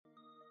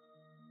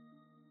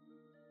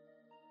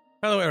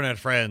Hello internet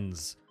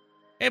friends,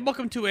 and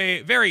welcome to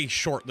a very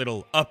short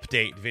little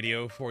update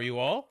video for you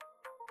all.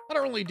 I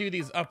don't really do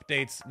these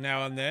updates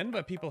now and then,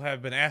 but people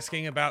have been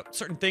asking about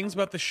certain things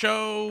about the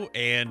show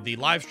and the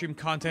live stream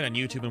content on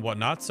YouTube and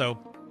whatnot, so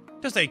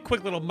just a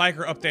quick little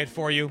micro update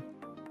for you.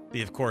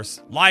 The, of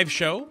course, live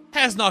show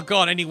has not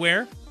gone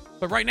anywhere,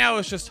 but right now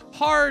it's just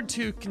hard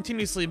to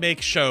continuously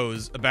make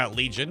shows about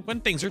Legion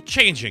when things are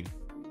changing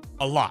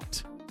a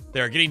lot.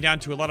 They're getting down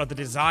to a lot of the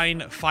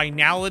design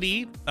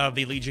finality of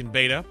the Legion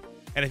beta.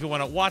 And if you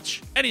want to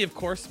watch any, of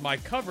course, my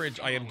coverage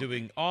I am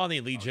doing on the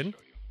Legion,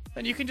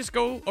 then you can just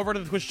go over to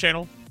the Twitch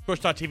channel,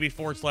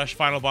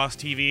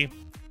 twitch.tv/FinalBossTV.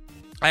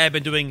 I have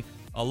been doing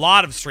a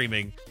lot of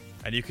streaming,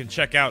 and you can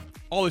check out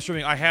all the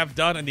streaming I have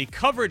done and the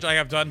coverage I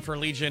have done for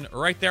Legion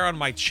right there on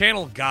my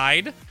channel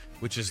guide,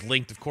 which is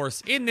linked, of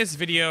course, in this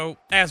video,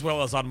 as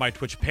well as on my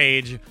Twitch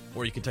page,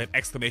 or you can type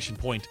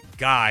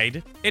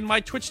 !guide in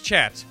my Twitch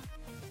chat.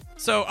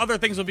 So other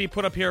things will be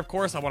put up here, of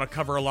course. I want to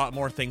cover a lot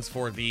more things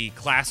for the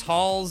class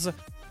halls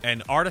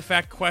and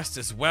artifact quests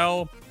as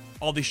well.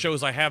 All these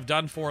shows I have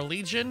done for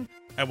Legion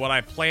and what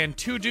I plan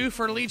to do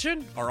for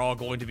Legion are all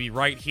going to be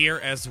right here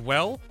as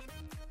well.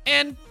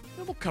 And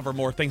we'll cover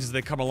more things as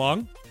they come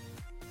along.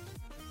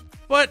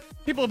 But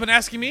people have been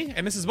asking me,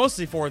 and this is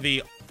mostly for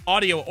the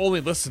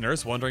audio-only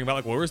listeners, wondering about,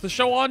 like, well, where's the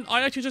show on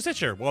iTunes or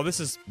Stitcher? Well, this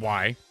is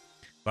why.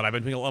 But I've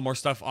been doing a lot more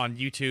stuff on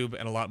YouTube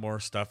and a lot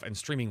more stuff and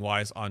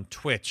streaming-wise on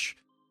Twitch.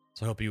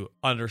 So I hope you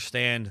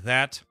understand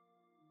that.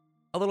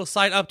 A little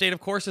side update, of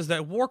course, is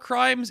that War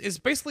Crimes is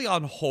basically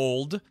on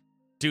hold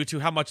due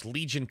to how much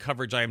Legion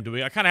coverage I am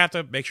doing. I kind of have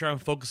to make sure I'm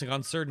focusing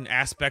on certain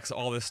aspects of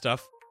all this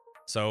stuff.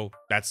 So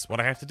that's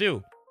what I have to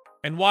do.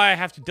 And why I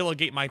have to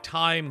delegate my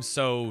time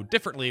so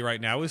differently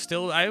right now is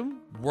still I'm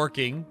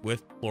working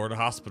with Florida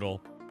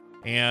Hospital.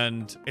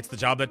 And it's the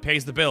job that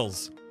pays the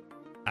bills.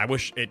 I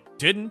wish it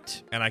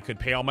didn't, and I could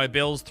pay all my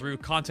bills through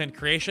content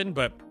creation,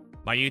 but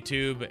my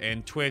YouTube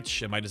and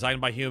Twitch and my Design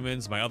by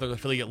Humans, my other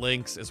affiliate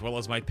links, as well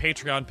as my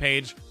Patreon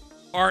page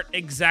aren't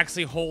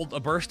exactly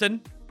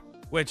hold-a-burstin',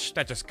 which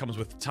that just comes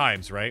with the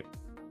times, right?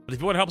 But if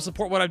you want to help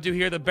support what I do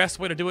here, the best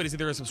way to do it is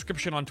either a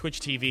subscription on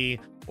Twitch TV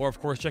or, of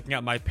course, checking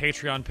out my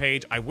Patreon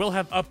page. I will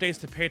have updates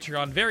to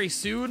Patreon very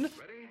soon.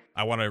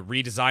 I want to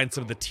redesign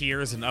some of the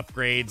tiers and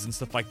upgrades and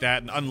stuff like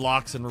that, and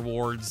unlocks and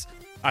rewards.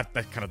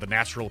 That's kind of the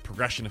natural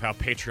progression of how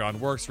Patreon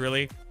works,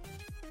 really.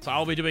 So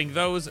I'll be doing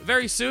those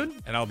very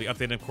soon, and I'll be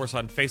updating, of course,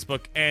 on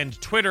Facebook and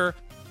Twitter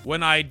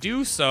when I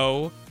do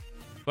so.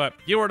 But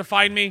you know where to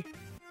find me.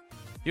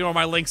 You know where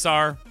my links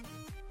are.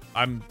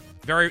 I'm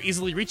very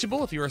easily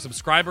reachable. If you're a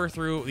subscriber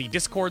through the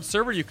Discord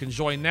server, you can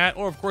join that.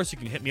 Or, of course, you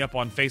can hit me up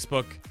on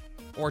Facebook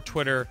or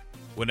Twitter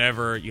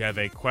whenever you have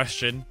a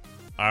question.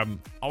 I'm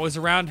always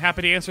around,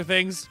 happy to answer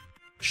things.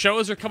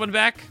 Shows are coming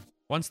back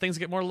once things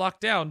get more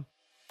locked down.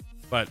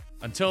 But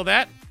until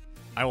that,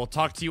 I will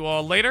talk to you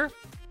all later.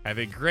 Have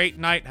a great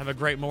night, have a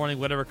great morning,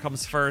 whatever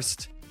comes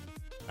first.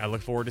 I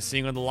look forward to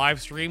seeing you on the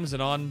live streams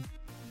and on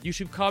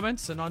YouTube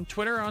comments and on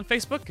Twitter and on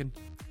Facebook, and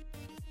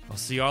I'll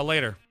see you all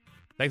later.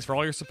 Thanks for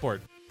all your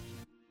support.